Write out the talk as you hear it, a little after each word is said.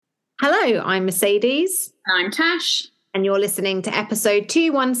Hello, I'm Mercedes. I'm Tash. And you're listening to episode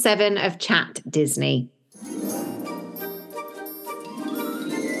 217 of Chat Disney.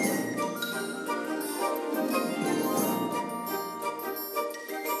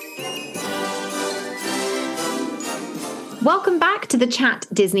 Welcome back to the Chat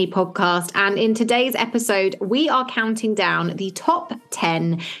Disney podcast. And in today's episode, we are counting down the top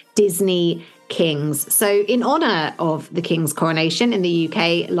 10 Disney kings. So in honor of the King's coronation in the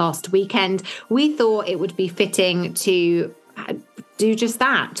UK last weekend, we thought it would be fitting to do just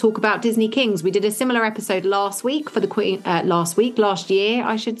that, talk about Disney kings. We did a similar episode last year, for the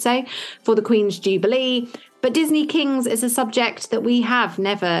Queen's Jubilee. But Disney kings is a subject that we have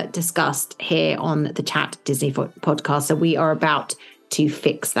never discussed here on the Chat Disney podcast. So we are about to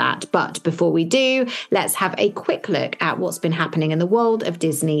fix that. But before we do, let's have a quick look at what's been happening in the world of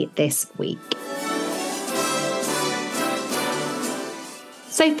Disney this week.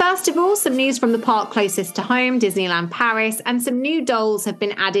 So first of all, some news from the park closest to home, Disneyland Paris, and some new dolls have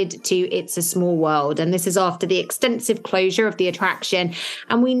been added to It's a Small World. And this is after the extensive closure of the attraction.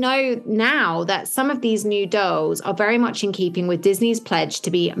 And we know now that some of these new dolls are very much in keeping with Disney's pledge to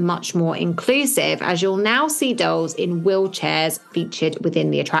be much more inclusive, as you'll now see dolls in wheelchairs featured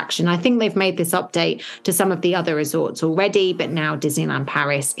within the attraction. I think they've made this update to some of the other resorts already, but now Disneyland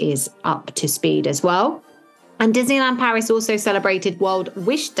Paris is up to speed as well. And Disneyland Paris also celebrated World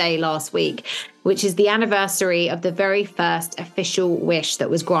Wish Day last week, which is the anniversary of the very first official wish that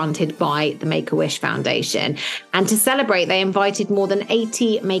was granted by the Make-A-Wish Foundation. And to celebrate, they invited more than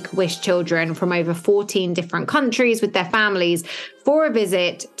 80 Make-A-Wish children from over 14 different countries with their families for a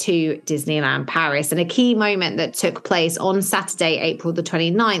visit to Disneyland Paris. And a key moment that took place on Saturday, April the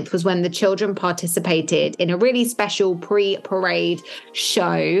 29th, was when the children participated in a really special pre-parade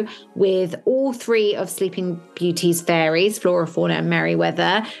show with all three of Sleeping Beauty's fairies, Flora, Fauna and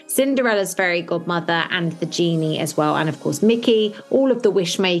Merryweather, Cinderella's fairy godmother and the genie as well, and of course Mickey, all of the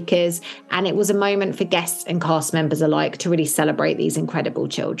wish makers. And it was a moment for guests and cast members alike to really celebrate these incredible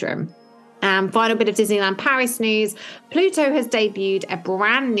children. Final bit of Disneyland Paris news. Pluto has debuted a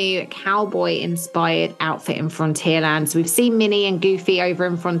brand new cowboy-inspired outfit in Frontierland. So we've seen Minnie and Goofy over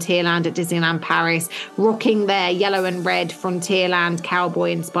in Frontierland at Disneyland Paris, rocking their yellow and red Frontierland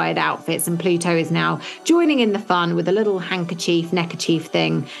cowboy-inspired outfits. And Pluto is now joining in the fun with a little neckerchief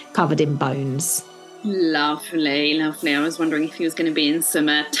thing covered in bones. Lovely. I was wondering if he was going to be in some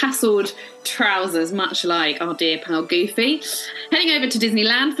tasselled trousers, much like our dear pal Goofy. Heading over to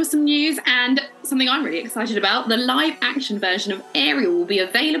Disneyland for some news, and something I'm really excited about. The live action version of Ariel will be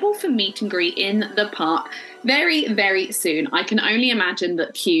available for meet and greet in the park very, very soon. I can only imagine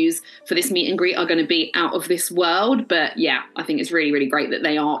that queues for this meet and greet are going to be out of this world. But yeah, I think it's really, really great that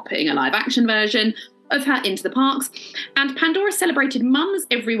they are putting a live action version of her into the parks. And Pandora celebrated Mums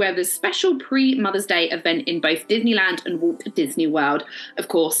Everywhere with a special pre-Mother's Day event in both Disneyland and Walt Disney World. Of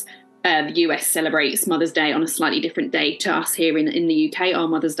course, the US celebrates Mother's Day on a slightly different day to us here in the UK. Our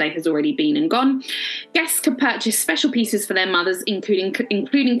Mother's Day has already been and gone. Guests could purchase special pieces for their mothers, including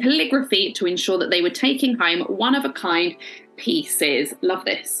calligraphy, to ensure that they were taking home one-of-a-kind pieces. Love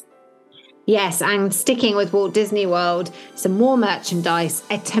this. Yes, and sticking with Walt Disney World, some more merchandise.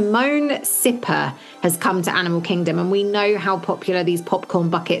 A Timon sipper has come to Animal Kingdom, and we know how popular these popcorn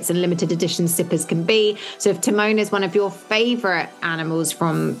buckets and limited edition sippers can be. So if Timon is one of your favourite animals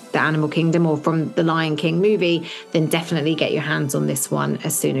from the Animal Kingdom or from the Lion King movie, then definitely get your hands on this one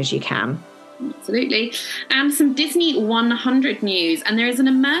as soon as you can. Absolutely. And some Disney 100 news. And there is an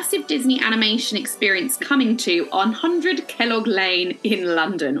immersive Disney animation experience coming to 100 Kellogg Lane in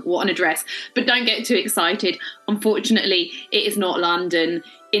London. What an address. But don't get too excited. Unfortunately, it is not London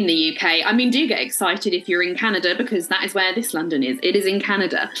in the UK. I mean, do get excited if you're in Canada, because that is where this London is. It is in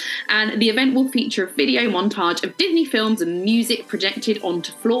Canada. And the event will feature a video montage of Disney films and music projected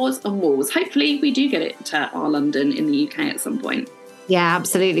onto floors and walls. Hopefully we do get it to our London in the UK at some point. Yeah,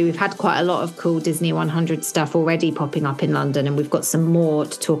 absolutely. We've had quite a lot of cool Disney 100 stuff already popping up in London, and we've got some more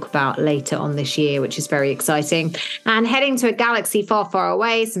to talk about later on this year, which is very exciting. And heading to a galaxy far, far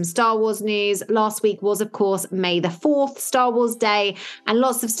away, some Star Wars news. Last week was, of course, May the 4th, Star Wars Day, and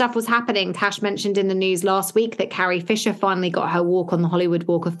lots of stuff was happening. Tash mentioned in the news last week that Carrie Fisher finally got her walk on the Hollywood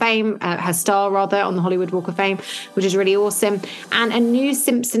Walk of Fame, her star on the Hollywood Walk of Fame, which is really awesome. And a new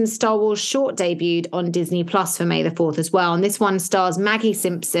Simpsons Star Wars short debuted on Disney Plus for May the 4th as well. And this one stars Maggie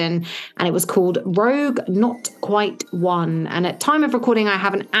Simpson, and it was called Rogue Not Quite One. And at time of recording, I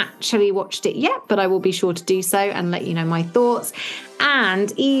haven't actually watched it yet, but I will be sure to do so and let you know my thoughts.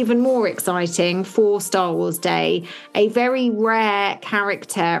 And even more exciting for Star Wars Day, a very rare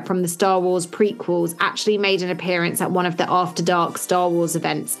character from the Star Wars prequels actually made an appearance at one of the After Dark Star Wars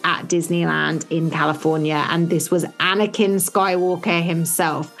events at Disneyland in California. And this was Anakin Skywalker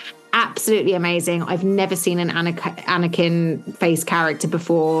himself. Absolutely amazing. I've never seen an Anakin face character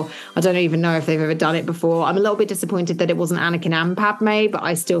before. I don't even know if they've ever done it before. I'm a little bit disappointed that it wasn't Anakin and Padme, but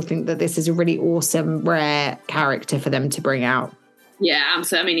I still think that this is a really awesome, rare character for them to bring out. Yeah,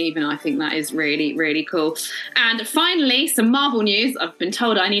 absolutely. I mean, even I think that is really, really cool. And finally, some Marvel news. I've been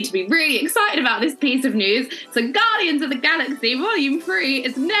told I need to be really excited about this piece of news. So Guardians of the Galaxy Volume 3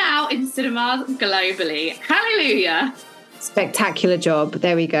 is now in cinemas globally. Hallelujah. Spectacular job.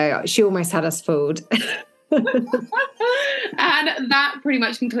 There we go. She almost had us fooled. And that pretty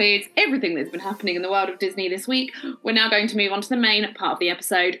much concludes everything that's been happening in the world of Disney this week. We're now going to move on to the main part of the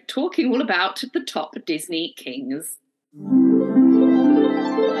episode, talking all about the top Disney kings.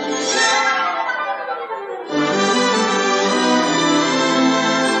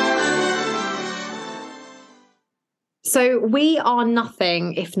 So we are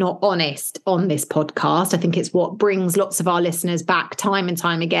nothing if not honest on this podcast. I think it's what brings lots of our listeners back time and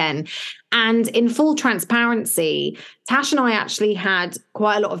time again. And in full transparency, Tash and I actually had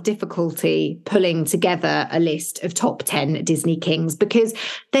quite a lot of difficulty pulling together a list of top 10 Disney kings because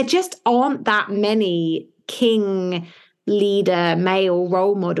there just aren't that many king leader male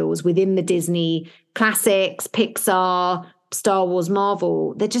role models within the Disney classics, Pixar, Star Wars,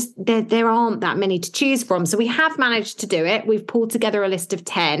 Marvel. There aren't that many to choose from. So we have managed to do it. We've pulled together a list of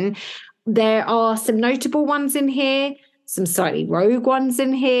 10. There are some notable ones in here, some slightly rogue ones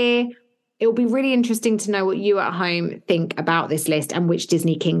in here. It'll be really interesting to know what you at home think about this list and which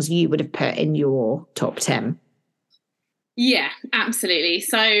Disney kings you would have put in your top 10. Yeah, absolutely.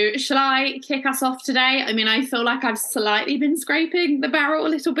 So shall I kick us off today? I mean, I feel like I've slightly been scraping the barrel a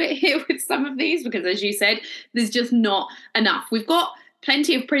little bit here with some of these because, as you said, there's just not enough. We've got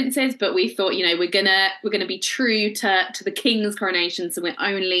plenty of princes, but we thought, we're gonna be true to the king's coronation, so we're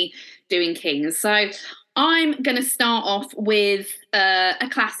only doing kings. So I'm going to start off with a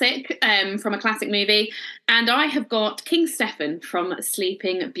classic from a classic movie, and I have got King Stefan from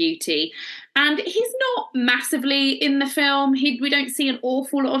Sleeping Beauty. And he's not massively in the film. We don't see an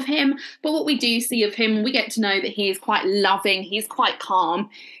awful lot of him, but what we do see of him, we get to know that he is quite loving, he's quite calm.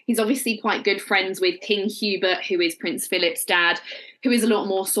 He's obviously quite good friends with King Hubert, who is Prince Philip's dad, who is a lot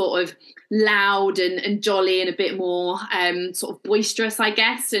more sort of loud and jolly and a bit more sort of boisterous, I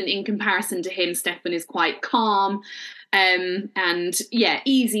guess. And in comparison to him, Stefan is quite calm and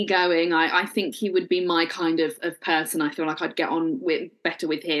easygoing. I think he would be my kind of person. I feel like I'd get on better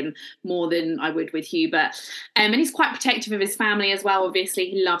with him more than I would with Hubert. And he's quite protective of his family as well. Obviously,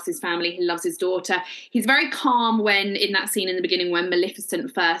 he loves his family. He loves his daughter. He's very calm when in that scene in the beginning when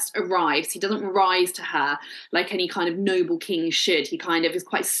Maleficent first arrives. He doesn't rise to her like any kind of noble king should. He kind of is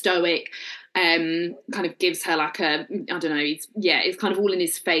quite stoic. Kind of gives her like a, I don't know, it's kind of all in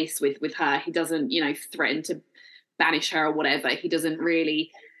his face with her. He doesn't, threaten to banish her or whatever. He doesn't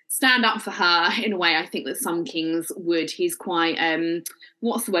really stand up for her in a way I think that some kings would. He's quite,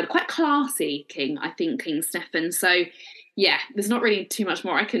 quite classy king, I think, King Stefan. So yeah, there's not really too much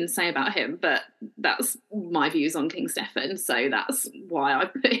more I can say about him, but that's my views on King Stefan. So that's why I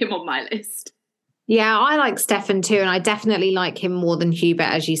put him on my list. Yeah, I like Stefan too, and I definitely like him more than Hubert,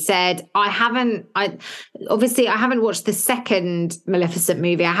 as you said. I haven't watched the second Maleficent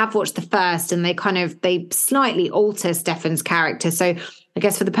movie. I have watched the first, and they slightly alter Stefan's character. So I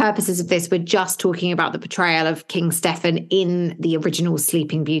guess for the purposes of this, we're just talking about the portrayal of King Stefan in the original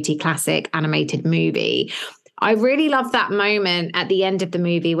Sleeping Beauty classic animated movie. I really love that moment at the end of the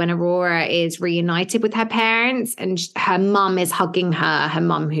movie when Aurora is reunited with her parents and her mum is hugging her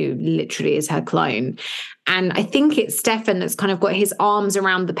mum who literally is her clone. And I think it's Stefan that's kind of got his arms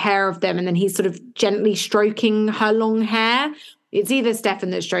around the pair of them and then he's sort of gently stroking her long hair. It's either Stefan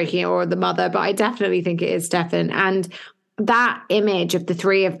that's stroking it or the mother, but I definitely think it is Stefan. And that image of the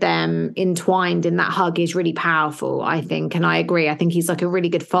three of them entwined in that hug is really powerful, I think. And I agree. I think he's like a really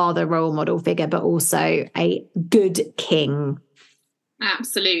good father role model figure, but also a good king.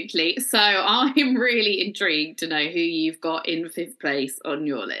 Absolutely. So I'm really intrigued to know who you've got in fifth place on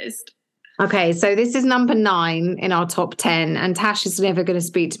your list. Okay, so this is number 9 in our top 10. And Tash is never going to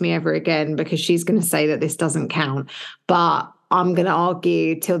speak to me ever again because she's going to say that this doesn't count. But I'm going to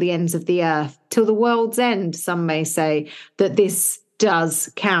argue till the ends of the earth, till the world's end, some may say, that this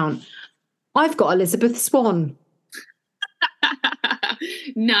does count. I've got Elizabeth Swann.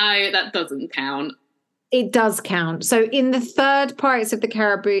 No, that doesn't count. It does count. So in the third Pirates of the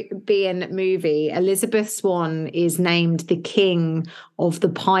Caribbean movie, Elizabeth Swann is named the King of the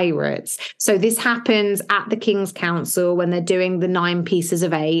Pirates. So this happens at the King's Council when they're doing the 9 pieces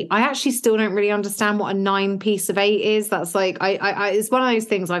of 8. I actually still don't really understand what a 9 piece of 8 is. That's like, it's one of those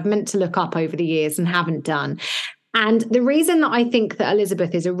things I've meant to look up over the years and haven't done. And the reason that I think that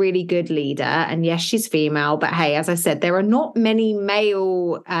Elizabeth is a really good leader, and yes, she's female, but hey, as I said, there are not many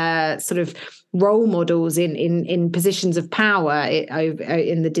male sort of role models in positions of power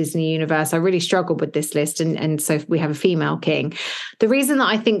in the Disney universe. I really struggled with this list, and so we have a female king. The reason that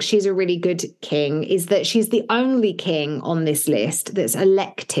I think she's a really good king is that she's the only king on this list that's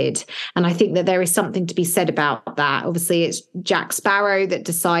elected, and I think that there is something to be said about that. Obviously, it's Jack Sparrow that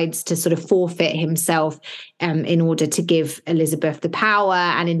decides to sort of forfeit himself in order to give Elizabeth the power,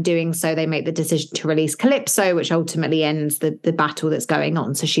 and in doing so, they make the decision to release Calypso, which ultimately ends the battle that's going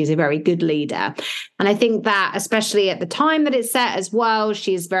on. So she's a very good leader. And I think that, especially at the time that it's set as well,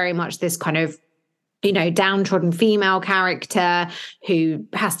 she's very much this kind of, you know, downtrodden female character who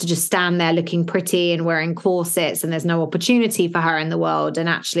has to just stand there looking pretty and wearing corsets, and there's no opportunity for her in the world. And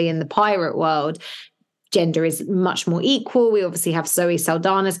actually in the pirate world, gender is much more equal. We obviously have Zoe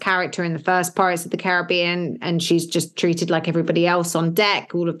Saldana's character in the first Pirates of the Caribbean, and she's just treated like everybody else on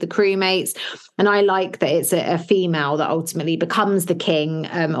deck, all of the crewmates. And I like that it's a female that ultimately becomes the king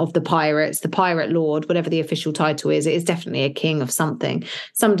of the pirates, the pirate lord, whatever the official title is. It is definitely a king of something,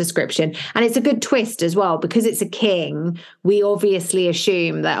 some description. And it's a good twist as well, because it's a king. We obviously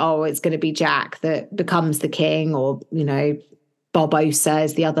assume that, oh, it's going to be Jack that becomes the king, or, you know, Barbossa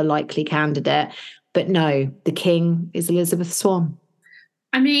is the other likely candidate. But no, the king is Elizabeth Swann.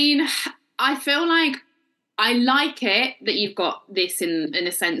 I mean, I feel like I like it that you've got this in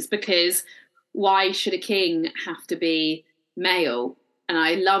a sense, because why should a king have to be male? And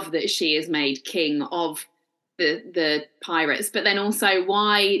I love that she is made king of the pirates. But then also,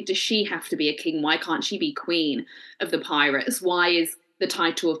 why does she have to be a king? Why can't she be queen of the pirates? Why is the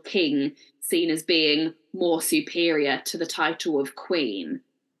title of king seen as being more superior to the title of queen?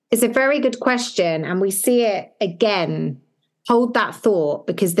 It's a very good question, and we see it again. Hold that thought,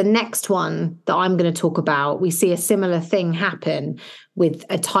 because the next one that I'm going to talk about, we see a similar thing happen with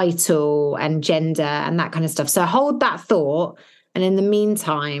a title and gender and that kind of stuff. So hold that thought, and in the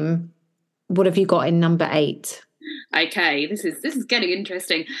meantime, what have you got in number 8? Okay, this is getting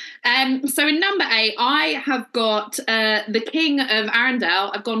interesting. So in number 8, I have got the King of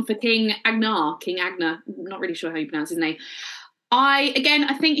Arendelle. I've gone for King Agnar. I'm not really sure how you pronounce his name. I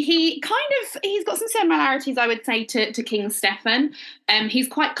think he's got some similarities, I would say, to King Stefan. He's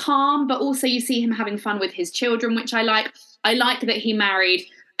quite calm, but also you see him having fun with his children, which I like. I like that he married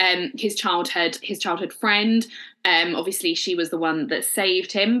his childhood friend. Obviously, she was the one that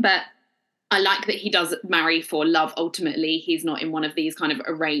saved him, but I like that he does marry for love. Ultimately, he's not in one of these kind of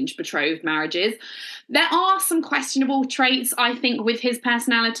arranged betrothed marriages. There are some questionable traits, I think, with his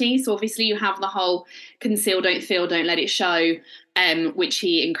personality. So obviously you have the whole conceal, don't feel, don't let it show, which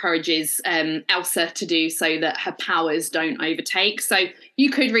he encourages Elsa to do so that her powers don't overtake. So you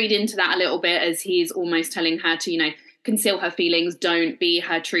could read into that a little bit as he's almost telling her to, you know, conceal her feelings, don't be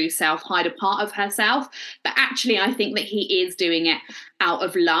her true self, hide a part of herself. But actually, I think that he is doing it out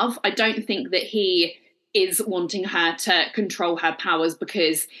of love. I don't think that he is wanting her to control her powers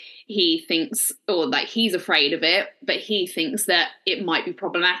because he thinks, or like he's afraid of it, but he thinks that it might be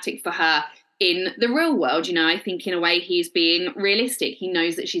problematic for her in the real world. You know, I think in a way he's being realistic. He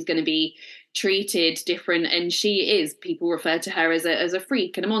knows that she's going to be treated different, and she is. People refer to her as a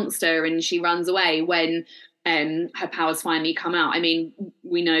freak and a monster, and she runs away when her powers finally come out. I mean,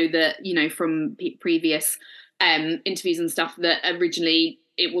 we know that, you know, from previous interviews and stuff, that originally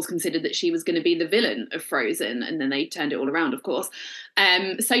it was considered that she was going to be the villain of Frozen, and then they turned it all around, of course.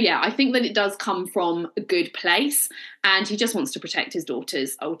 So yeah, I think that it does come from a good place, and he just wants to protect his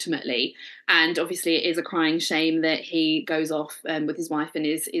daughters ultimately. And obviously it is a crying shame that he goes off with his wife and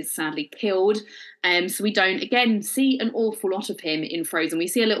is sadly killed. So we don't, again, see an awful lot of him in Frozen. We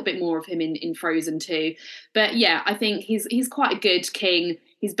see a little bit more of him in Frozen too. But yeah, I think he's quite a good king.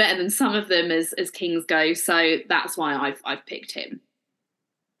 He's better than some of them as kings go. So that's why I've picked him.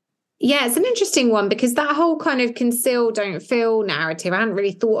 Yeah, it's an interesting one, because that whole kind of conceal, don't feel narrative, I hadn't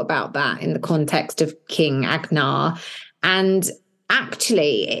really thought about that in the context of King Agnar. And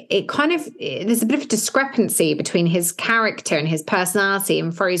actually, it kind of, there's a bit of a discrepancy between his character and his personality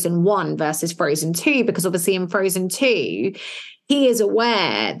in Frozen 1 versus Frozen 2, because obviously in Frozen 2, he is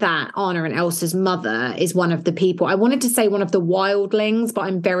aware that Anna and Elsa's mother is one of the people. I wanted to say one of the wildlings, but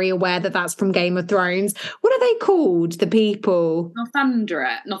I'm very aware that that's from Game of Thrones. What are they called? The people?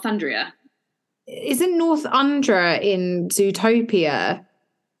 Northumbria. Isn't Northumbria in Zootopia?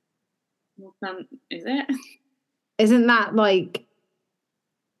 Is it? Isn't that like?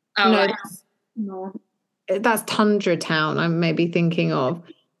 Oh, no, no. That's Tundra Town. I'm maybe thinking of.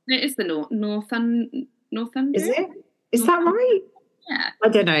 It is the Northumbria. Is it? Is that right? Yeah. I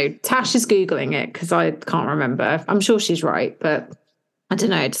don't know. Tash is Googling it because I can't remember. I'm sure she's right, but I don't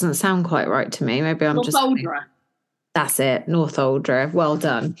know. It doesn't sound quite right to me. Maybe I'm just. That's it. Northumbria. Well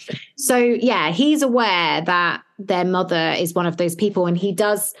done. So, yeah, he's aware that their mother is one of those people, and he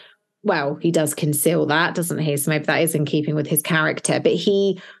does conceal that, doesn't he? So maybe that is in keeping with his character, but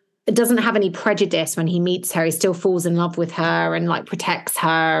he doesn't have any prejudice when he meets her. He still falls in love with her and like protects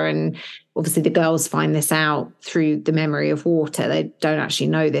her. And obviously the girls find this out through the memory of water. They don't actually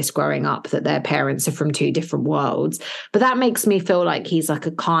know this growing up, that their parents are from two different worlds. But that makes me feel like he's like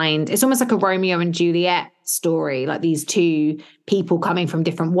it's almost like a Romeo and Juliet story, like these two people coming from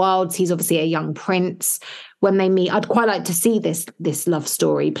different worlds. He's obviously a young prince. When they meet, I'd quite like to see this love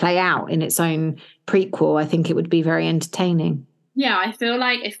story play out in its own prequel. I think it would be very entertaining. Yeah, I feel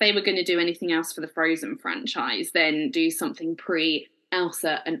like if they were going to do anything else for the Frozen franchise, then do something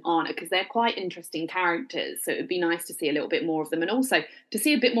pre-Elsa and Anna, because they're quite interesting characters. So it would be nice to see a little bit more of them, and also to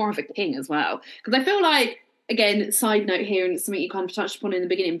see a bit more of a king as well. Because I feel like, again, side note here, and something you kind of touched upon in the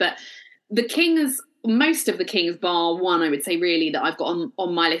beginning, but most of the kings, bar one, I would say, really, that I've got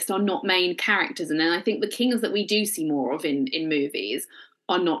on my list are not main characters. And then I think the kings that we do see more of in movies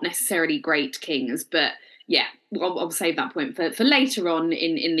are not necessarily great kings, but yeah, I'll save that point for later on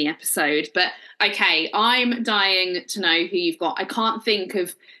in the episode. But okay, I'm dying to know who you've got. I can't think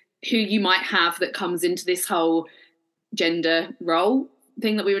of who you might have that comes into this whole gender role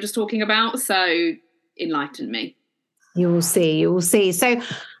thing that we were just talking about. So enlighten me. You will see. So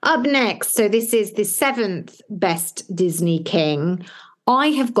up next, so this is the 7th best Disney king. I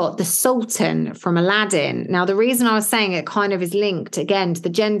have got the Sultan from Aladdin. Now, the reason I was saying it kind of is linked again to the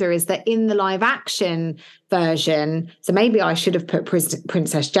gender is that in the live action version, so maybe I should have put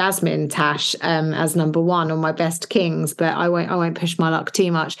Princess Jasmine, Tash, as number 1 on my best kings, but I won't push my luck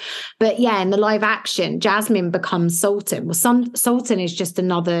too much. But yeah, in the live action, Jasmine becomes Sultan. Well, Sultan is just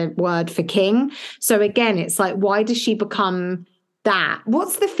another word for king. So again, it's like, why does she become that?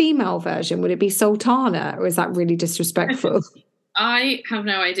 What's the female version? Would it be Sultana, or is that really disrespectful? I have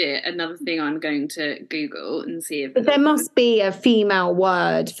no idea. Another thing I'm going to Google and see if... But there must be a female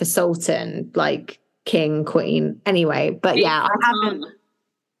word for Sultan, like king, queen. Anyway, but yeah, I haven't...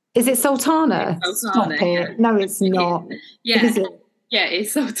 Is it Sultana? It's Sultana. Stop it. No, it's not. Yeah. Yeah,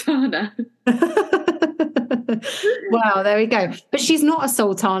 it's Sultana. Wow, there we go. But she's not a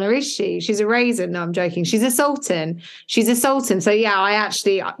sultana, is she? She's a raisin. No, I'm joking. She's a sultan. So yeah, I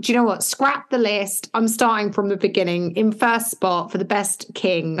actually, do you know what? Scrap the list. I'm starting from the beginning. In first spot for the best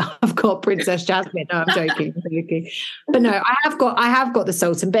king, I've got Princess Jasmine. No, I'm joking. But no, I have got the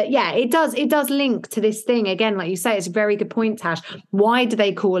sultan. But yeah, it does link to this thing again. Like you say, it's a very good point, Tash. Why do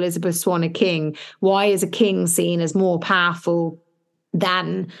they call Elizabeth Swann a king? Why is a king seen as more powerful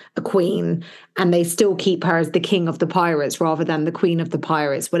than a queen, and they still keep her as the king of the pirates rather than the queen of the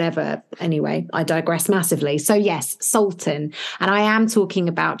pirates, whatever. Anyway, I digress massively. So yes, Sultan. And I am talking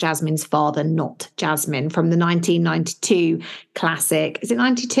about Jasmine's father, not Jasmine, from the 1992 classic. Is it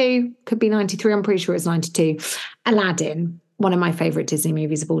 92? Could be 93. I'm pretty sure it's 92. Aladdin. One of my favorite Disney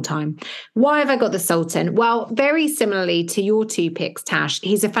movies of all time. Why have I got the Sultan? Well, very similarly to your two picks, Tash,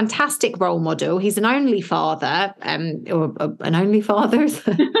 he's a fantastic role model. He's an only father, a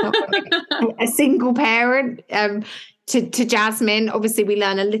single parent. To Jasmine, obviously we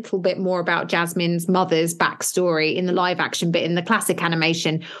learn a little bit more about Jasmine's mother's backstory in the live action, but in the classic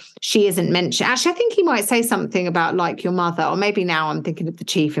animation, she isn't mentioned. Actually, I think he might say something about like your mother, or maybe now I'm thinking of the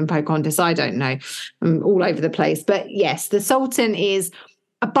chief in Pocahontas. I don't know. I'm all over the place. But yes, the Sultan is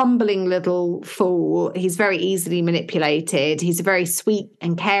a bumbling little fool. He's very easily manipulated. He's a very sweet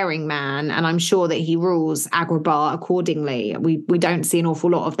and caring man, and I'm sure that he rules Agrabah accordingly. We don't see an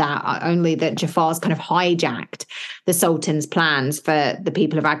awful lot of that, only that Jafar's kind of hijacked the Sultan's plans for the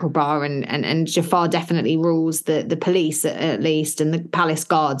people of Agrabah, and Jafar definitely rules the police at least, and the palace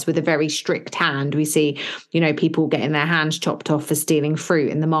guards with a very strict hand. We see, people getting their hands chopped off for stealing fruit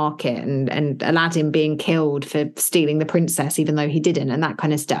in the market, and Aladdin being killed for stealing the princess, even though he didn't, and that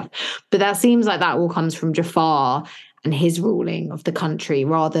kind of stuff. But that seems like that all comes from Jafar and his ruling of the country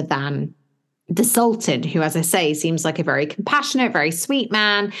rather than the Sultan, who, as I say, seems like a very compassionate, very sweet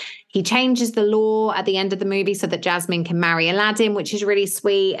man. He changes the law at the end of the movie so that Jasmine can marry Aladdin, which is really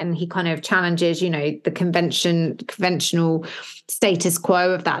sweet. And he kind of challenges, the conventional status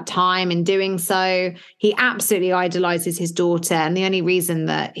quo of that time in doing so. He absolutely idolizes his daughter. And the only reason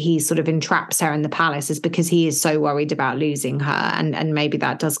that he sort of entraps her in the palace is because he is so worried about losing her. And maybe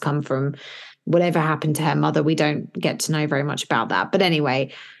that does come from whatever happened to her mother. We don't get to know very much about that. But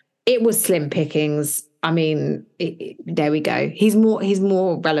anyway, it was slim pickings. I mean, there we go. He's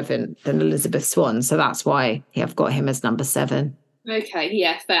more relevant than Elizabeth Swann, so that's why I've got him as number 7. Okay,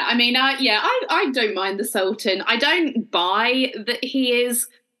 yeah, fair. I mean, I don't mind the Sultan. I don't buy that he is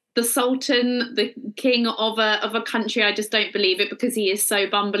the Sultan, the king of a country. I just don't believe it because he is so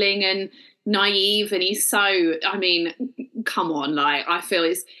bumbling and naive, and he's so, I mean, come on, like, I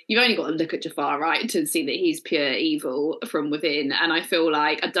feel you've only got to look at Jafar, right, to see that he's pure evil from within, and I feel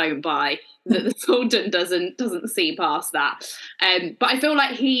like I don't buy that the Sultan doesn't see past that. But I feel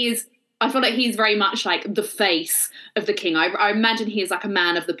like he's very much like the face of the king. I imagine he is like a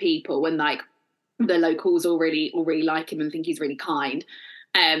man of the people, when like the locals all really like him and think he's really kind.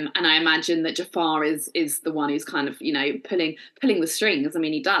 And I imagine that Jafar is the one who's kind of, pulling the strings. I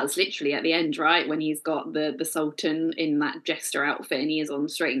mean, he does literally at the end, right? When he's got the Sultan in that jester outfit and he is on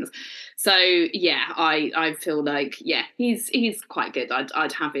strings. So yeah, I feel like, yeah, he's quite good.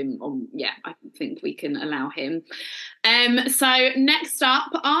 I'd have him on. Yeah, I think we can allow him. So next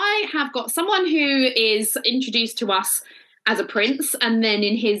up, I have got someone who is introduced to us as a prince, and then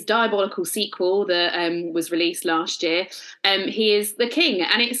in his diabolical sequel that was released last year, he is the king,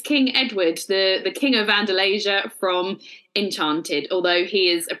 and it's King Edward, the king of Andalasia from Enchanted, although he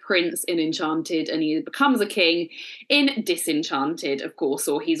is a prince in Enchanted and he becomes a king in Disenchanted, of course,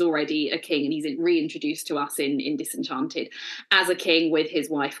 or he's already a king and he's reintroduced to us in Disenchanted as a king with his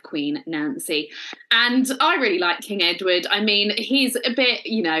wife, Queen Nancy. And I really like King Edward. I mean, he's a bit,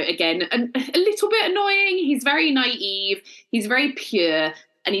 again, a little bit annoying. He's very naive. He's very pure.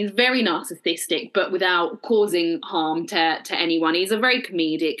 And he's very narcissistic, but without causing harm to anyone. He's a very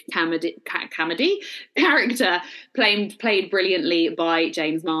comedy character, played brilliantly by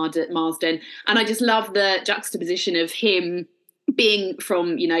James Marsden. And I just love the juxtaposition of him being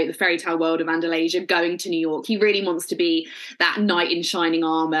from, the fairy tale world of Andalasia, going to New York. He really wants to be that knight in shining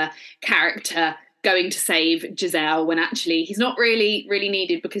armor character, going to save Giselle, when actually he's not really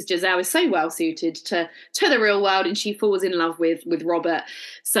needed, because Giselle is so well suited to the real world, and she falls in love with Robert.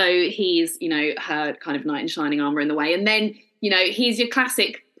 So he's, her kind of knight in shining armor in the way. And then, he's your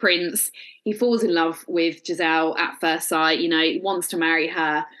classic prince. He falls in love with Giselle at first sight, he wants to marry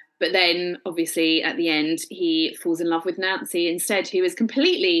her. But then, obviously, at the end, he falls in love with Nancy instead, who is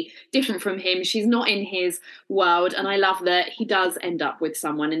completely different from him. She's not in his world. And I love that he does end up with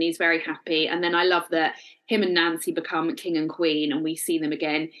someone and he's very happy. And then I love that him and Nancy become king and queen, and we see them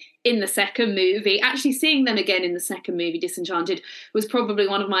again in the second movie. Actually, seeing them again in the second movie, Disenchanted, was probably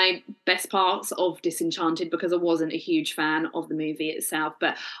one of my best parts of Disenchanted, because I wasn't a huge fan of the movie itself.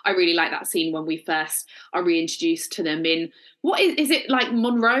 But I really like that scene when we first are reintroduced to them in, what is it, like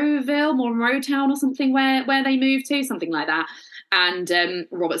Monroe Town or something, where they move to, something like that. And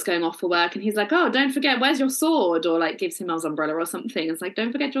Robert's going off for work and he's like, oh, don't forget, where's your sword? Or like gives him his umbrella or something. It's like,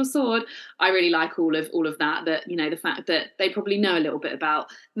 don't forget your sword. I really like all of that, the fact that they probably know a little bit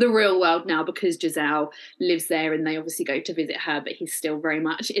about the real world now, because Giselle lives there and they obviously go to visit her, but he's still very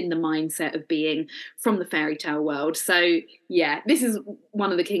much in the mindset of being from the fairy tale world. So yeah, this is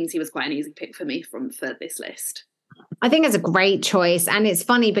one of the kings. He was quite an easy pick for me for this list. I think it's a great choice. And it's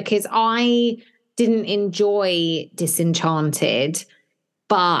funny because I didn't enjoy Disenchanted,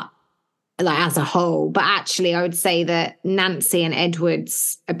 but like as a whole, but actually I would say that Nancy and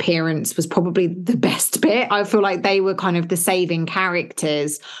Edward's appearance was probably the best bit. I feel like they were kind of the saving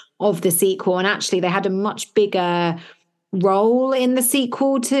characters of the sequel, and actually they had a much bigger role in the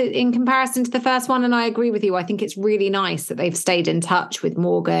sequel in comparison to the first one. And I agree with you. I think it's really nice that they've stayed in touch with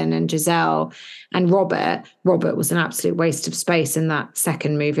Morgan and Giselle and Robert. Robert was an absolute waste of space in that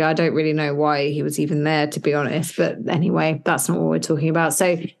second movie. I don't really know why he was even there, to be honest. But anyway, that's not what we're talking about.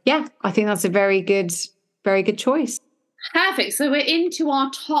 So yeah, I think that's a very good choice. Perfect. So we're into our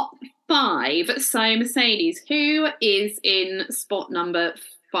top 5. So Mercedes, who is in spot number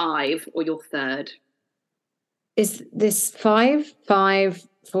 5 or your third? Is this 5? 5,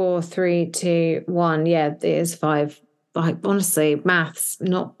 4, 3, 2, 1. Yeah, it is 5. Like, honestly, maths,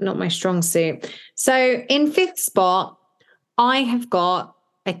 not my strong suit. So in 5th spot, I have got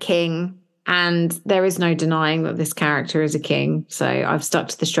a king, and there is no denying that this character is a king. So I've stuck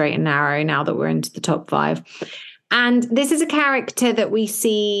to the straight and narrow now that we're into the top 5. And this is a character that we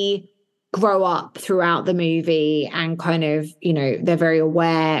see grow up throughout the movie and kind of, they're very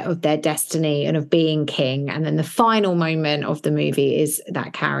aware of their destiny and of being king. And then the final moment of the movie is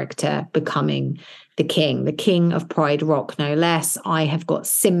that character becoming the king of Pride Rock, no less. I have got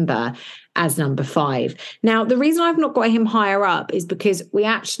Simba as number 5. Now, the reason I've not got him higher up is because we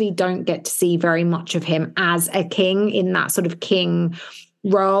actually don't get to see very much of him as a king in that sort of king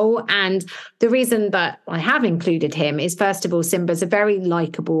role. And the reason that I have included him is, first of all, Simba's a very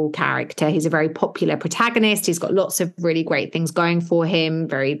likable character. He's a very popular protagonist. He's got lots of really great things going for him,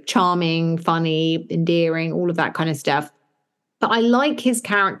 very charming, funny, endearing, all of that kind of stuff. But I like his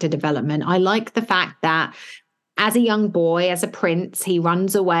character development. I like the fact that as a young boy, as a prince, he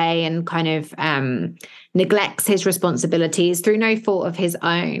runs away and kind of neglects his responsibilities through no fault of his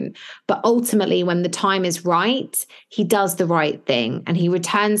own. But ultimately, when the time is right, he does the right thing and he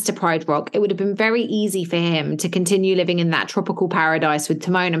returns to Pride Rock. It would have been very easy for him to continue living in that tropical paradise with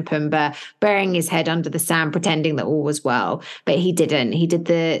Timon and Pumbaa, burying his head under the sand, pretending that all was well. But he didn't. He did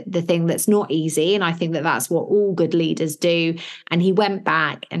the thing that's not easy. And I think that that's what all good leaders do. And he went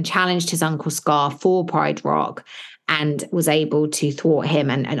back and challenged his Uncle Scar for Pride Rock and was able to thwart him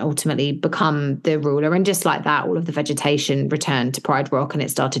and ultimately become the ruler. And just like that, all of the vegetation returned to Pride Rock and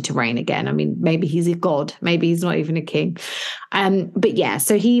it started to rain again. I mean, maybe he's a god, maybe he's not even a king. But yeah,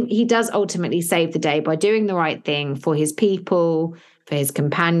 so he does ultimately save the day by doing the right thing for his people, for his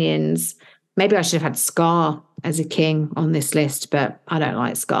companions. Maybe I should have had Scar as a king on this list, but I don't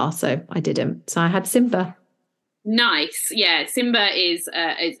like Scar, so I didn't. So I had Simba. Nice. Yeah, Simba is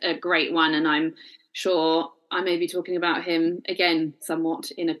a great one, and I'm sure I may be talking about him again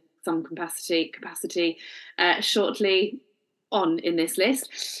somewhat in some capacity shortly on in this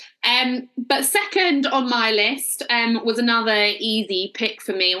list. But second on my list was another easy pick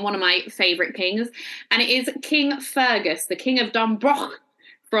for me and one of my favourite kings, and it is King Fergus, the King of Dunbrok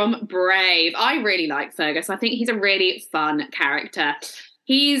from Brave. I really like Fergus. I think he's a really fun character.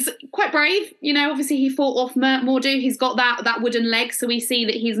 He's quite brave, obviously he fought off Mordu. He's got that wooden leg, so we see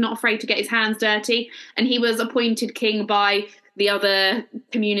that he's not afraid to get his hands dirty. And he was appointed king by the other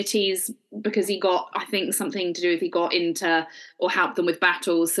communities because he got, I think, something to do with he got into or helped them with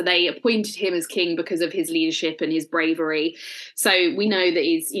battles. So they appointed him as king because of his leadership and his bravery. So we know that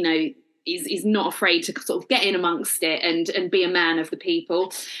he's not afraid to sort of get in amongst it and be a man of the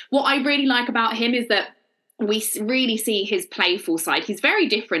people. What I really like about him is that we really see his playful side. He's very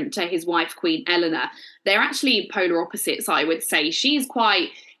different to his wife, Queen Eleanor. They're actually polar opposites, I would say. She's quite,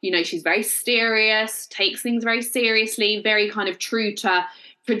 she's very serious, takes things very seriously, very kind of true to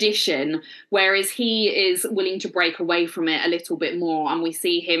tradition, whereas he is willing to break away from it a little bit more. And we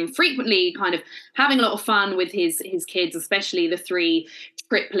see him frequently kind of having a lot of fun with his kids, especially the 3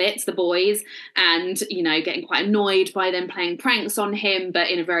 triplets, the boys, and getting quite annoyed by them playing pranks on him, but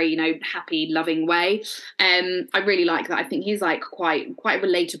in a very happy, loving way. I really like that. I think he's like quite a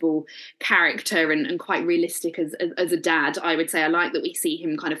relatable character and quite realistic as a dad. I would say I like that we see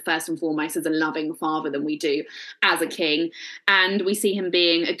him kind of first and foremost as a loving father than we do as a king, and we see him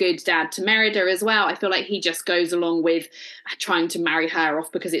being a good dad to Merida as well. I feel like he just goes along with trying to marry her off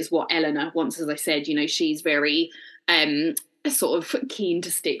because it's what Eleanor wants. As I said, she's very sort of keen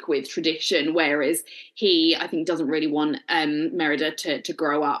to stick with tradition, whereas he, I think, doesn't really want Merida to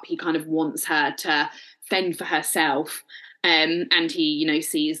grow up. He kind of wants her to fend for herself, and he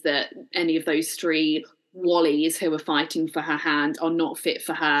sees that any of those 3 Wallies who are fighting for her hand are not fit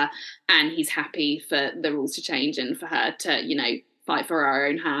for her, and he's happy for the rules to change and for her to fight for her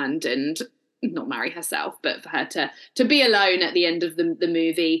own hand and not marry herself, but for her to be alone at the end of the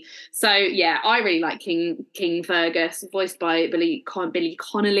movie. So yeah, I really like King Fergus, voiced by Billy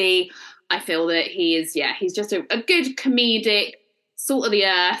Connolly. I feel that he's just a good comedic, salt of the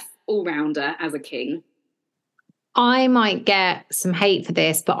earth all-rounder as a king. I might get some hate for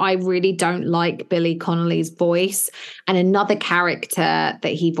this, but I really don't like Billy Connolly's voice. And another character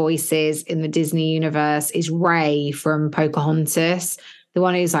that he voices in the Disney universe is Ray from Pocahontas. The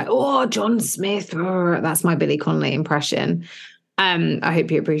one who's like, oh, John Smith. That's my Billy Connolly impression. I hope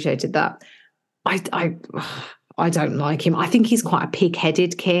you appreciated that. I don't like him. I think he's quite a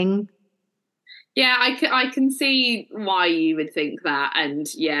pig-headed king. Yeah, I can see why you would think that. And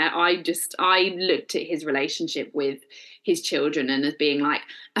yeah, I looked at his relationship with his children and as being like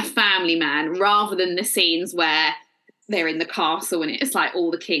a family man, rather than the scenes where they're in the castle and it's like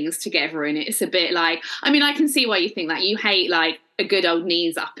all the kings together and it's a bit like, I mean, I can see why you think that. You hate like a good old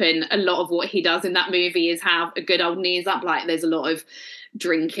knees up, and a lot of what he does in that movie is have a good old knees up. Like there's a lot of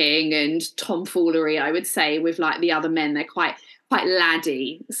drinking and tomfoolery, I would say, with like the other men. They're quite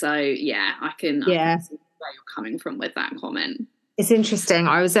laddie. So yeah, I can see where you're coming from with that comment. It's interesting.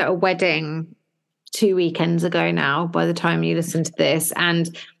 I was at a wedding 2 weekends ago now, by the time you listen to this.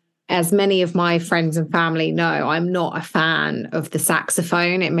 And as many of my friends and family know, I'm not a fan of the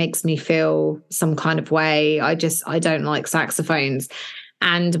saxophone. It makes me feel some kind of way. I don't like saxophones.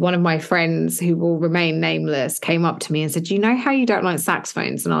 And one of my friends, who will remain nameless, came up to me and said, "You know how you don't like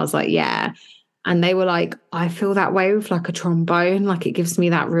saxophones?" And I was like, "Yeah." And they were like, "I feel that way with like a trombone. Like it gives me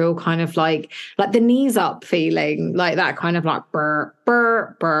that real kind of like the knees up feeling, like that kind of like burr,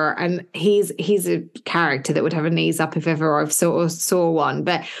 burr, burr." And he's a character that would have a knees up if ever I've saw one.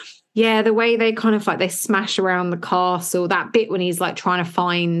 But yeah, the way they kind of like they smash around the castle, that bit when he's like trying to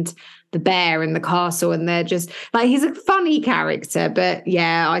find the bear in the castle, and they're just like, he's a funny character. But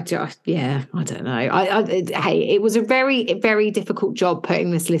yeah, I don't know. Hey, it was a very, very difficult job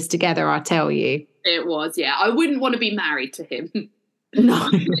putting this list together, I tell you. It was, yeah. I wouldn't want to be married to him. No.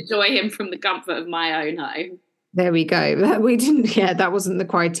 I enjoy him from the comfort of my own home. There we go. We didn't, yeah, that wasn't the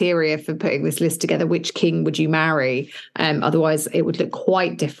criteria for putting this list together. Which king would you marry? Otherwise, it would look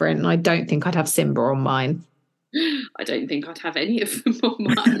quite different. And I don't think I'd have Simba on mine. I don't think I'd have any of them on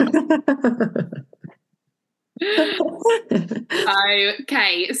mine.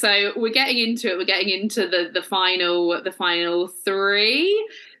 Okay, so we're getting into it. We're getting into the final three.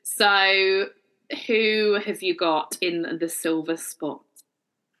 So who have you got in the silver spot?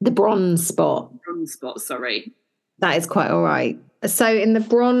 The bronze spot. Bronze spot, sorry. That is quite all right. So in the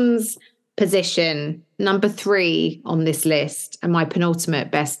bronze position, number 3 on this list, and my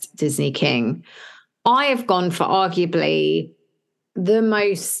penultimate best Disney king, I have gone for arguably the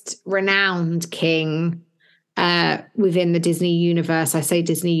most renowned king within the Disney universe. I say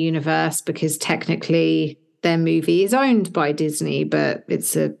Disney universe because technically their movie is owned by Disney, but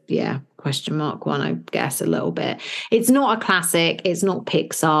it's a, question mark one, I guess, a little bit. It's not a classic. It's not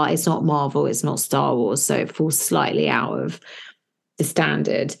Pixar. It's not Marvel. It's not Star Wars. So it falls slightly out of the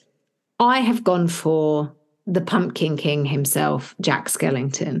standard. I have gone for the Pumpkin King himself, Jack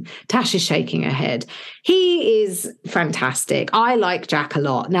Skellington. Tash is shaking her head. He is fantastic. I like Jack a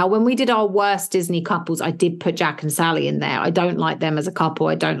lot. Now, when we did our worst Disney couples, I did put Jack and Sally in there. I don't like them as a couple.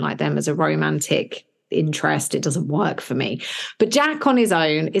 I don't like them as a romantic interest. It doesn't work for me. But Jack on his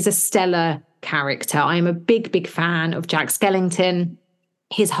own is a stellar character. I am a big, big fan of Jack Skellington.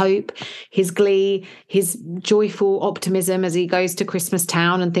 His hope, his glee, his joyful optimism as he goes to Christmas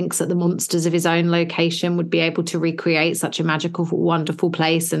Town and thinks that the monsters of his own location would be able to recreate such a magical, wonderful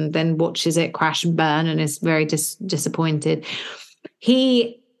place, and then watches it crash and burn and is very disappointed.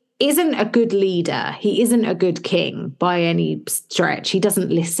 He isn't a good leader. He isn't a good king by any stretch. He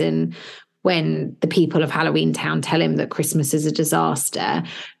doesn't listen when the people of Halloween Town tell him that Christmas is a disaster.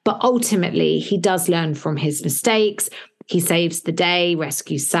 But ultimately, he does learn from his mistakes. He saves the day,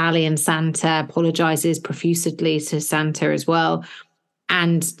 rescues Sally and Santa, apologizes profusely to Santa as well,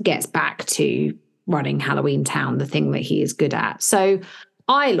 and gets back to running Halloween Town, the thing that he is good at. So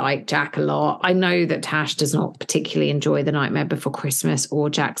I like Jack a lot. I know that Tash does not particularly enjoy The Nightmare Before Christmas or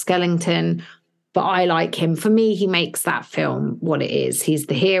Jack Skellington, but I like him. For me, he makes that film what it is. He's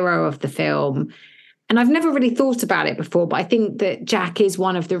the hero of the film. And I've never really thought about it before, but I think that Jack is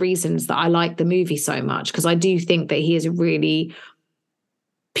one of the reasons that I like the movie so much, because I do think that he is a really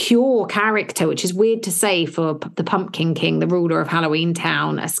pure character, which is weird to say for the Pumpkin King, the ruler of Halloween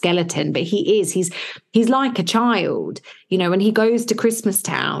Town, a skeleton, but he's like a child. You know, when he goes to Christmas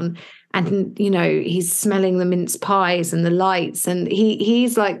Town and, you know, he's smelling the mince pies and the lights, and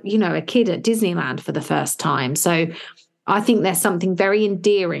he's like, you know, a kid at Disneyland for the first time. So I think there's something very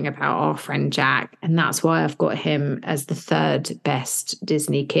endearing about our friend Jack, and that's why I've got him as the third best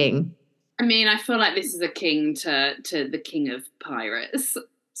Disney king. I mean, I feel like this is a king to the king of pirates.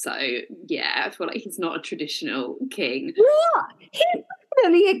 So, yeah, I feel like he's not a traditional king. What? He's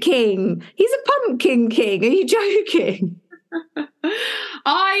definitely a king. He's a pumpkin king. Are you joking?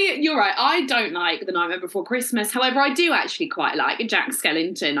 You're right. I don't like The Nightmare Before Christmas. However, I do actually quite like Jack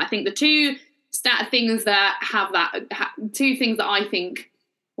Skellington. I think the two things that have two things that I think,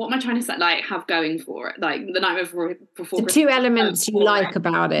 what am I trying to say, like, have going for it, like The Nightmare Before Christmas, the two elements you like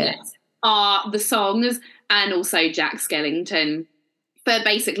about it, yes, are the songs and also Jack Skellington. But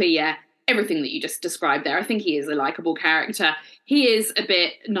basically, yeah, everything that you just described there. I think he is a likable character. He is a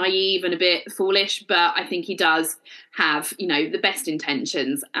bit naive and a bit foolish, but I think he does have, you know, the best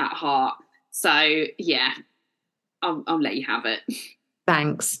intentions at heart. So yeah, I'll let you have it.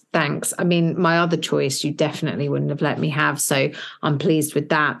 Thanks. I mean, my other choice you definitely wouldn't have let me have, so I'm pleased with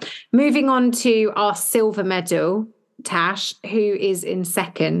that. Moving on to our silver medal, Tash, who is in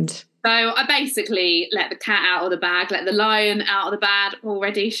second. So I basically let the cat out of the bag, let the lion out of the bag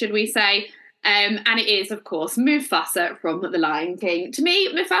already, should we say. And it is, of course, Mufasa from The Lion King. To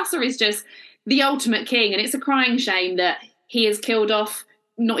me, Mufasa is just the ultimate king, and it's a crying shame that he is killed off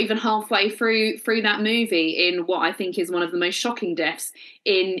not even halfway through that movie in what I think is one of the most shocking deaths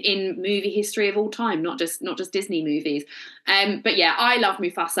in movie history of all time, not just Disney movies. But yeah, I love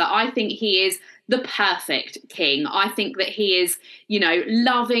Mufasa. I think he is the perfect king. I think that he is,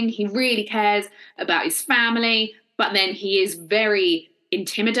 loving. He really cares about his family, but then he is very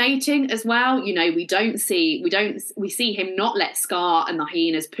intimidating as well. We see him not let Scar and the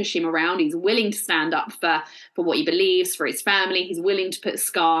hyenas push him around. He's willing to stand up for what he believes, for his family. He's willing to put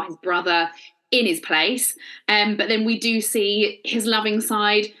Scar, his brother, in his place. But then we do see his loving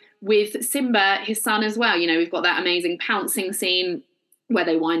side with Simba, his son, as well. We've got that amazing pouncing scene where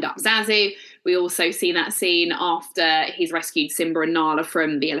they wind up Zazu. We also see that scene after he's rescued Simba and Nala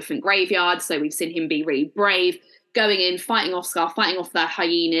from the elephant graveyard. So we've seen him be really brave, going in, fighting off Scar, fighting off the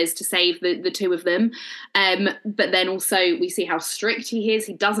hyenas to save the two of them. But then also we see how strict he is.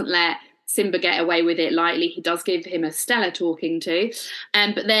 He doesn't let Simba get away with it lightly. He does give him a stellar talking to.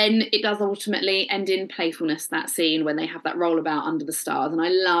 But then it does ultimately end in playfulness, that scene when they have that rollabout under the stars. And I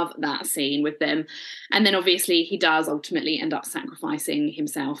love that scene with them. And then obviously he does ultimately end up sacrificing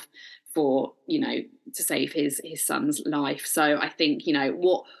himself for, to save his son's life. So I think,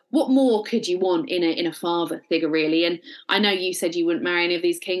 what more could you want in a father figure, really? And I know you said you wouldn't marry any of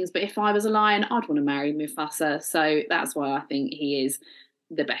these kings, but if I was a lion, I'd want to marry Mufasa. So that's why I think he is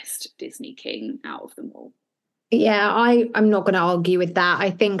the best Disney king out of them all. Yeah, I'm not going to argue with that. I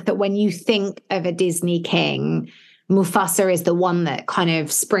think that when you think of a Disney king, Mufasa is the one that kind of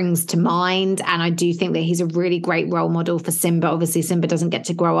springs to mind. And I do think that he's a really great role model for Simba. Obviously, Simba doesn't get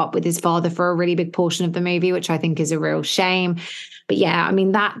to grow up with his father for a really big portion of the movie, which I think is a real shame. But yeah, I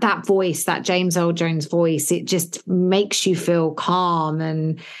mean, that voice, that James Earl Jones voice, it just makes you feel calm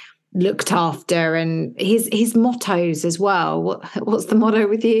and looked after. And his mottos as well. What's the motto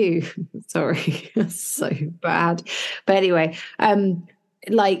with you? Sorry, that's so bad. But anyway,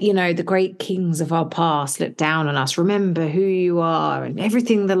 the great kings of our past look down on us. Remember who you are, and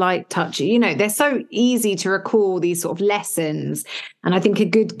everything the light touches. They're so easy to recall, these sort of lessons. And I think a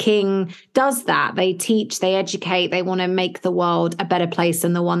good king does that. They teach, they educate, they want to make the world a better place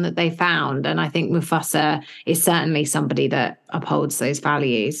than the one that they found. And I think Mufasa is certainly somebody that upholds those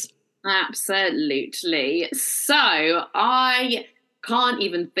values. Absolutely. So I can't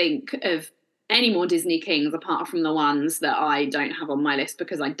even think of any more Disney kings apart from the ones that I don't have on my list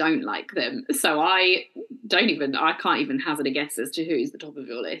because I don't like them. So I can't even hazard a guess as to who's the top of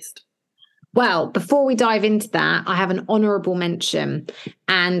your list. Well, before we dive into that, I have an honourable mention.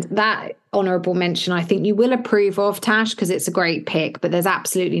 And that honourable mention, I think you will approve of, Tash, because it's a great pick, but there's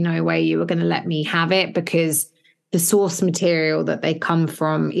absolutely no way you were going to let me have it because the source material that they come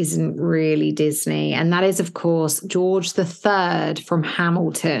from isn't really Disney. And that is, of course, George III from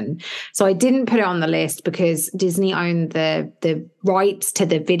Hamilton. So I didn't put it on the list because Disney owned the rights to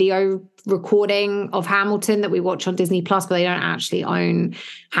the video recording of Hamilton that we watch on Disney Plus, but they don't actually own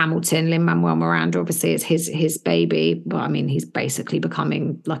Hamilton. Lin-Manuel Miranda, obviously, it's his baby. But I mean, he's basically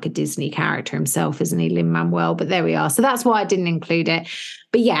becoming like a Disney character himself, isn't he, Lin-Manuel? But there we are. So that's why I didn't include it.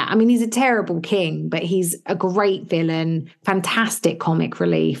 But yeah, I mean, he's a terrible king, but he's a great villain, fantastic comic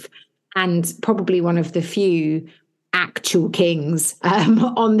relief, and probably one of the few actual kings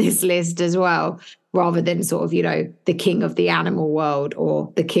on this list as well, rather than sort of, the king of the animal world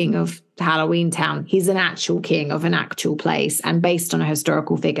or the king of Halloween Town. He's an actual king of an actual place and based on a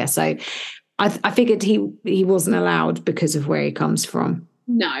historical figure. So I figured he wasn't allowed because of where he comes from.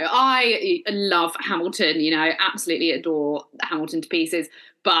 No, I love Hamilton, absolutely adore Hamilton to pieces,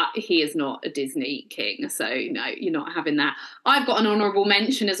 but he is not a Disney king. So no, you're not having that. I've got an honourable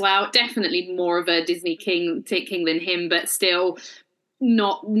mention as well. Definitely more of a Disney king than him, but still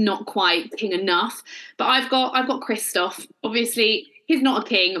not quite king enough. But I've got Kristoff. Obviously, he's not a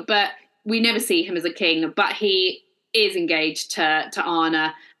king, but we never see him as a king, but he is engaged to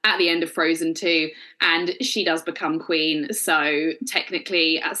Anna at the end of Frozen 2, and she does become queen. So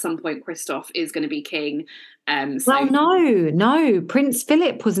technically, at some point, Kristoff is going to be king. Well, no. Prince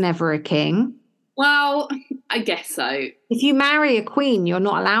Philip was never a king. Well, I guess so. If you marry a queen, you're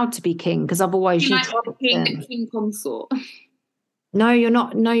not allowed to be king because otherwise you king consort. No, you're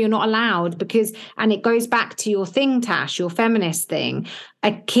not. No, you're not allowed because, and it goes back to your thing, Tash, your feminist thing.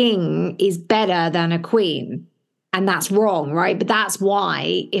 A king is better than a queen. And that's wrong, right? But that's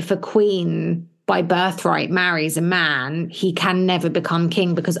why if a queen by birthright marries a man, he can never become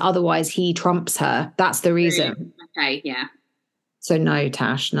king because otherwise he trumps her. That's the reason. Okay, yeah. So no,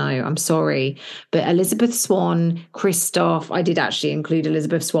 Tash, no, I'm sorry. But Elizabeth Swann, Kristoff, I did actually include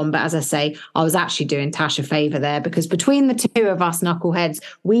Elizabeth Swann, but as I say, I was actually doing Tash a favour there, because between the two of us knuckleheads,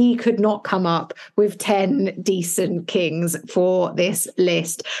 we could not come up with 10 decent kings for this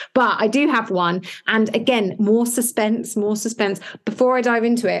list. But I do have one. And again, more suspense, more suspense. Before I dive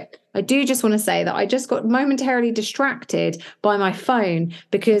into it, I do just want to say that I just got momentarily distracted by my phone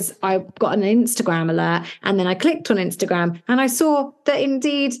because I got an Instagram alert, and then I clicked on Instagram and I saw that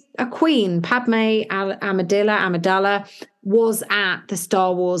indeed a queen, Padme Amidala, was at the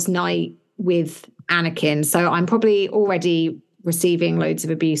Star Wars night with Anakin. So I'm probably already receiving loads of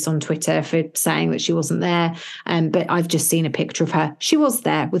abuse on Twitter for saying that she wasn't there. But I've just seen a picture of her. She was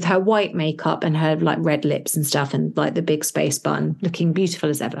there with her white makeup and her like red lips and stuff, and like the big space bun, looking beautiful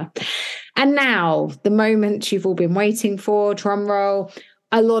as ever. And now the moment you've all been waiting for, drum roll.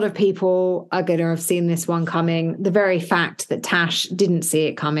 A lot of people are going to have seen this one coming. The very fact that Tash didn't see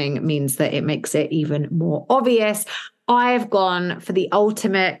it coming means that it makes it even more obvious. I've gone for the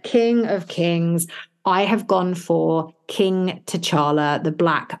ultimate king of kings. I have gone for King T'Challa, the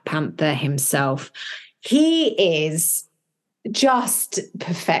Black Panther himself. He is just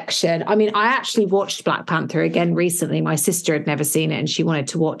perfection. I mean, I actually watched Black Panther again recently. My sister had never seen it and she wanted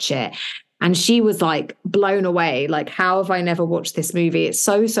to watch it. And she was like blown away. Like, how have I never watched this movie? It's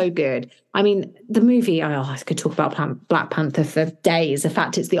so, so good. I mean, the movie, I could talk about Black Panther for days. In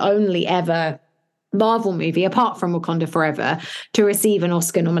fact, it's the only ever Marvel movie, apart from Wakanda Forever, to receive an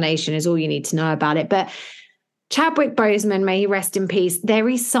Oscar nomination, is all you need to know about it. But Chadwick Boseman, may he rest in peace, there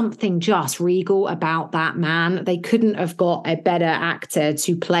is something just regal about that man. They couldn't have got a better actor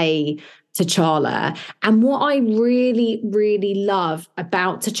to play T'Challa. And what I really, really love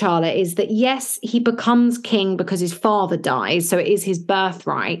about T'Challa is that, yes, he becomes king because his father dies, so it is his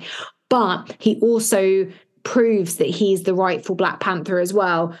birthright, but he also proves that he's the rightful Black Panther as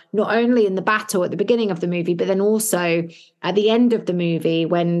well, not only in the battle at the beginning of the movie, but then also at the end of the movie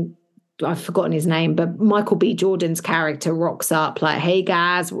when, I've forgotten his name, but Michael B. Jordan's character rocks up like, hey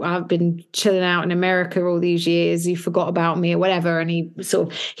guys, I've been chilling out in America all these years, you forgot about me or whatever, and he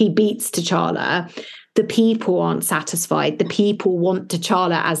beats T'Challa. The people aren't satisfied. The people want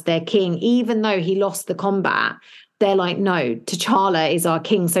T'Challa as their king, even though he lost the combat. They're like, no, T'Challa is our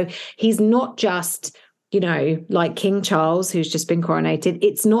king. So he's not just, like King Charles, who's just been coronated.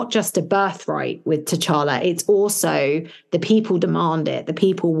 It's not just a birthright with T'Challa. It's also the people demand it. The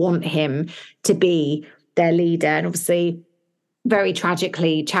people want him to be their leader. And obviously, very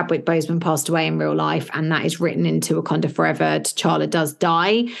tragically, Chadwick Boseman passed away in real life, and that is written into Wakanda Forever. T'Challa does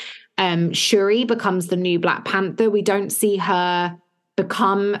die. Shuri becomes the new Black Panther. We don't see her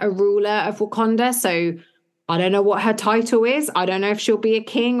become a ruler of Wakanda. So I don't know what her title is. I don't know if she'll be a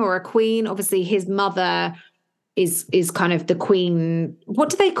king or a queen. Obviously, his mother is kind of the queen. What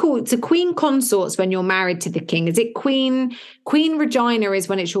do they call it? It's a queen consorts when you're married to the king. Is it Queen Regina is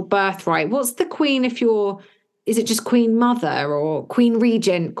when it's your birthright? What's the queen if you're, is it just Queen Mother or Queen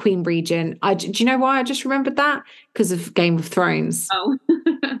Regent? Queen Regent. Do you know why I just remembered that? Because of Game of Thrones.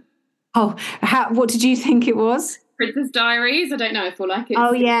 Oh. What did you think it was? Princess Diaries. I don't know. I feel like it's.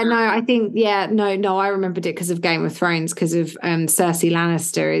 Oh yeah, no, I think no. I remembered it because of Game of Thrones, because of Cersei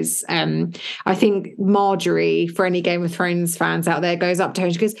Lannister is. I think Marjorie, for any Game of Thrones fans out there, goes up to her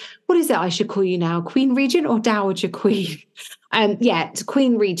and she goes, "What is it I should call you now? Queen Regent or Dowager Queen?"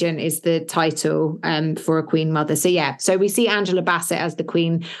 Queen Regent is the title for a Queen Mother. So we see Angela Bassett as the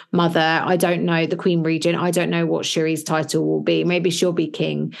Queen Mother. I don't know the Queen Regent. I don't know what Shuri's title will be. Maybe she'll be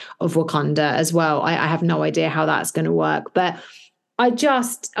King of Wakanda as well. I have no idea how that's going to work. But he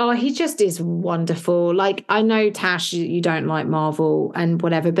just is wonderful. Like, I know, Tash, you don't like Marvel and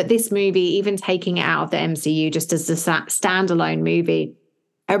whatever, but this movie, even taking it out of the MCU just as a standalone movie,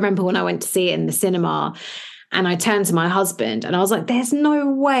 I remember when I went to see it in the cinema, and I turned to my husband and I was like, there's no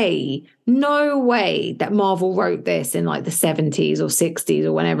way that Marvel wrote this in like the 70s or 60s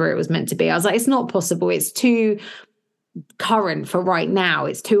or whenever it was meant to be. I was like, it's not possible. It's too current for right now.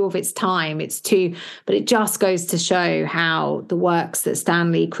 It's too of its time. But it just goes to show how the works that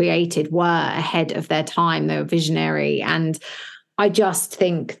Stan Lee created were ahead of their time. They were visionary. And I just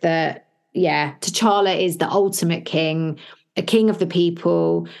think that, T'Challa is the ultimate king, a king of the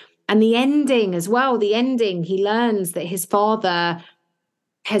people. And the ending as well, he learns that his father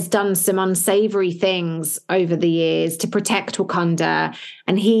has done some unsavory things over the years to protect Wakanda.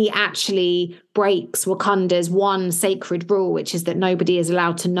 And he actually breaks Wakanda's one sacred rule, which is that nobody is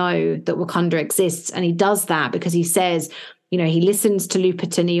allowed to know that Wakanda exists. And he does that because he says, he listens to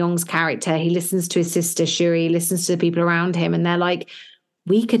Lupita Nyong'o's character. He listens to his sister, Shuri, he listens to the people around him. And they're like,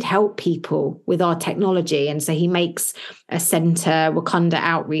 we could help people with our technology. And so he makes a center, Wakanda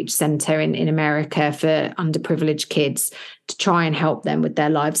Outreach Center in America for underprivileged kids to try and help them with their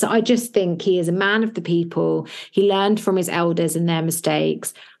lives. So I just think he is a man of the people. He learned from his elders and their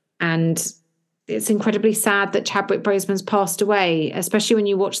mistakes. And it's incredibly sad that Chadwick Boseman's passed away, especially when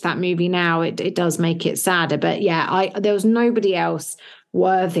you watch that movie now. It does make it sadder. But yeah, there was nobody else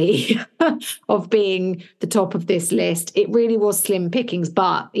worthy of being the top of this list. It really was slim pickings,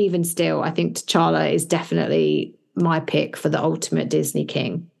 but even still, I think T'Challa is definitely my pick for the ultimate Disney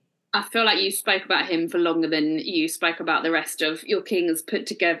king. I feel like you spoke about him for longer than you spoke about the rest of your kings put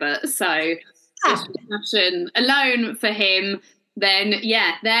together. So passion alone for him, then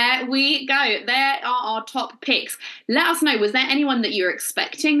yeah, there we go. There are our top picks. Let us know, was there anyone that you're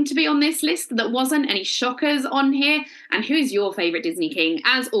expecting to be on this list that wasn't? Any shockers on here? And who is your favourite Disney king?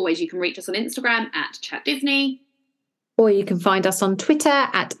 As always, you can reach us on Instagram at Chat Disney. Or you can find us on Twitter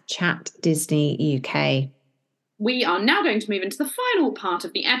at Chat Disney UK. We are now going to move into the final part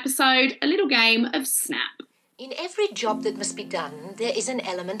of the episode, a little game of Snap. In every job that must be done, there is an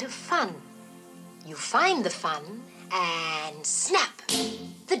element of fun. You find the fun and snap.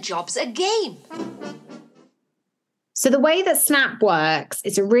 The job's a game. So the way that Snap works,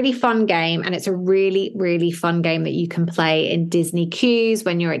 it's a really fun game, and it's a really, really fun game that you can play in Disney queues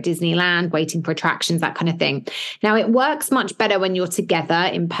when you're at Disneyland, waiting for attractions, that kind of thing. Now, it works much better when you're together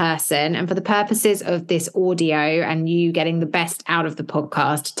in person. And for the purposes of this audio and you getting the best out of the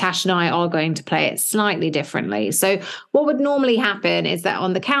podcast, Tash and I are going to play it slightly differently. So what would normally happen is that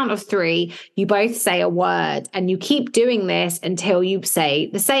on the count of 3, you both say a word, and you keep doing this until you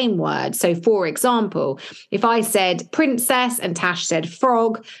say the same word. So for example, if I said princess and Tash said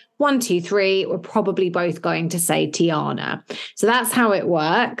frog, 1, 2, 3, we're probably both going to say Tiana. So that's how it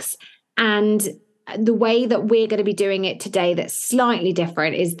works. And the way that we're going to be doing it today that's slightly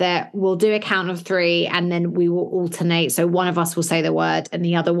different is that we'll do a count of 3 and then we will alternate. So one of us will say the word and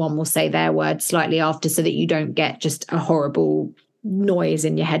the other one will say their word slightly after, so that you don't get just a horrible noise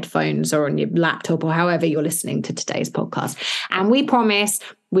in your headphones or on your laptop or however you're listening to today's podcast. And we promise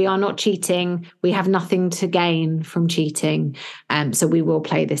we are not cheating. We have nothing to gain from cheating. So we will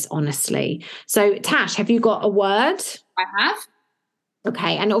play this honestly. So Tash, have you got a word? I have.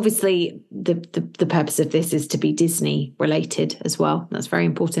 Okay. And obviously the purpose of this is to be Disney related as well. That's very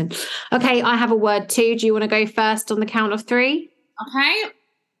important. Okay. I have a word too. Do you want to go first on the count of 3? Okay.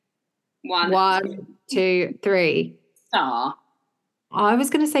 1, 2, 3. Star. I was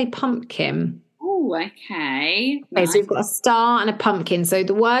going to say pumpkin. Oh, okay. Okay, so we've got a star and a pumpkin. So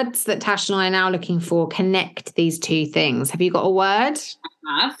the words that Tash and I are now looking for connect these two things. Have you got a word?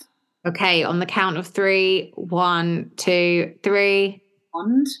 I have. Okay, on the count of 3. 1, 2, 3.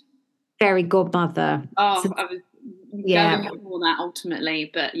 Wand. Fairy godmother. Oh, so, I was going for that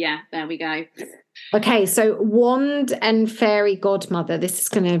ultimately, but yeah, there we go. Okay, so wand and fairy godmother. This is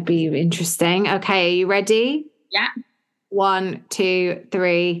going to be interesting. Okay, are you ready? Yeah. 1, 2,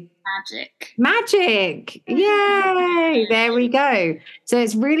 3. Magic. Yay. There we go. So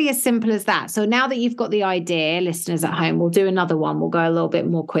it's really as simple as that. So now that you've got the idea, listeners at home, we'll do another one. We'll go a little bit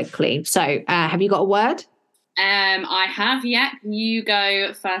more quickly. So have you got a word? I have, yeah. You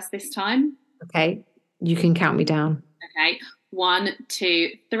go first this time. Okay. You can count me down. Okay. 1,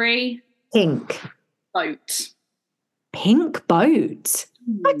 2, 3. Pink. Boat. Pink boat.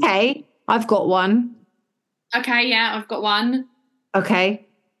 Okay. I've got one. Okay, yeah, I've got one. Okay.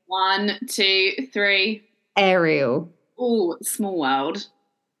 1, 2, 3. Ariel. Oh, Small World.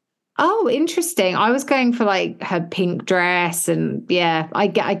 Oh, interesting. I was going for like her pink dress, and yeah, I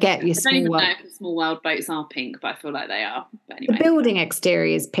get your Small World. I don't even know if Small World boats are pink, but I feel like they are. But anyway. The building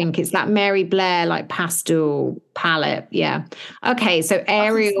exterior is pink. It's that Mary Blair like pastel palette. Yeah. Okay, so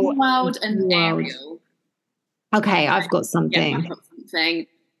Ariel. Small World and Ariel. Okay, I've got something. Yeah, I've got something.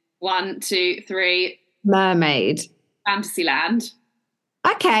 1, 2, 3. Mermaid. Fantasyland.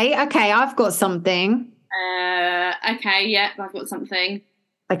 Okay, I've got something. Okay, yeah, I've got something.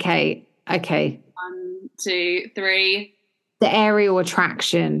 Okay. 1, 2, 3. The Ariel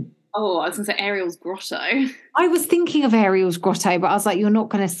attraction. Oh, I was going to say Ariel's Grotto. I was thinking of Ariel's Grotto, but I was like, you're not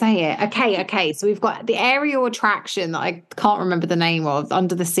going to say it. Okay. So we've got the Ariel attraction that I can't remember the name of,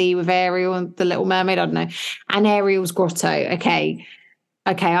 Under the Sea with Ariel and the Little Mermaid, I don't know, and Ariel's Grotto. Okay,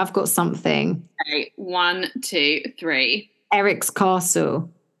 I've got something. Okay, 1, 2, 3. Eric's Castle.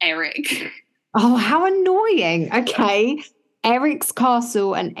 Eric. Oh, how annoying. Okay. Eric's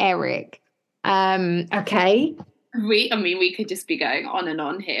Castle and Eric. Okay. We could just be going on and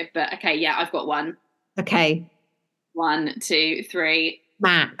on here, but okay, yeah, I've got one. Okay. 1, 2, 3.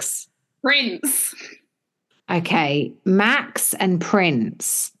 Max. Prince. Okay, Max and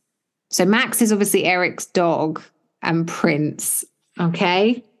Prince. So Max is obviously Eric's dog and Prince.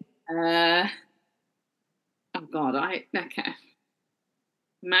 Okay. Oh God, okay.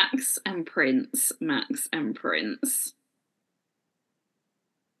 Max and Prince.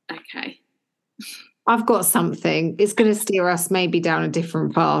 Okay. I've got something. It's going to steer us maybe down a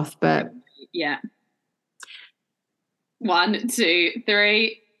different path, but yeah. 1, 2,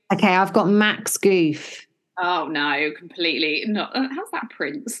 3. Okay, I've got Max Goof. Oh no, completely not. How's that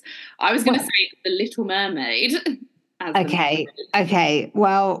Prince? I was going to say The Little Mermaid. Okay.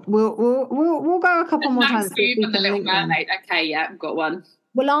 Well, we'll go a couple more times. Max Goof and The Little Mermaid. Okay, yeah, I've got one.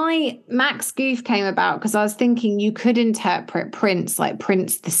 Well, Max Goof came about because I was thinking you could interpret Prince like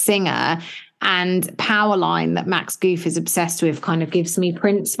Prince the singer, and Powerline that Max Goof is obsessed with kind of gives me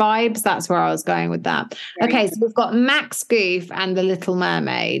Prince vibes. That's where I was going with that. Okay, so we've got Max Goof and The Little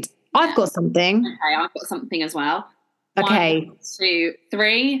Mermaid. I've got something. Okay, I've got something as well. Okay. 1, 2,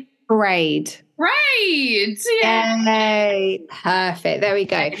 3. Parade. Yay! Perfect. There we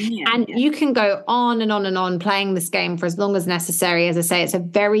go. And you can go on and on and on playing this game for as long as necessary. As I say, it's a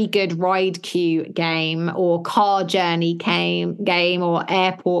very good ride queue game or car journey game or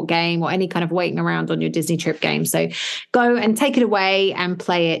airport game or any kind of waiting around on your Disney trip game. So go and take it away and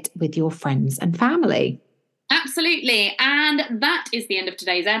play it with your friends and family. Absolutely. And that is the end of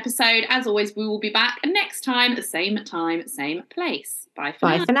today's episode. As always, we will be back next time, same place. Bye for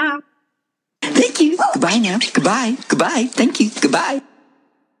now. Bye for now. Thank you. Goodbye now. Goodbye. Thank you. Goodbye.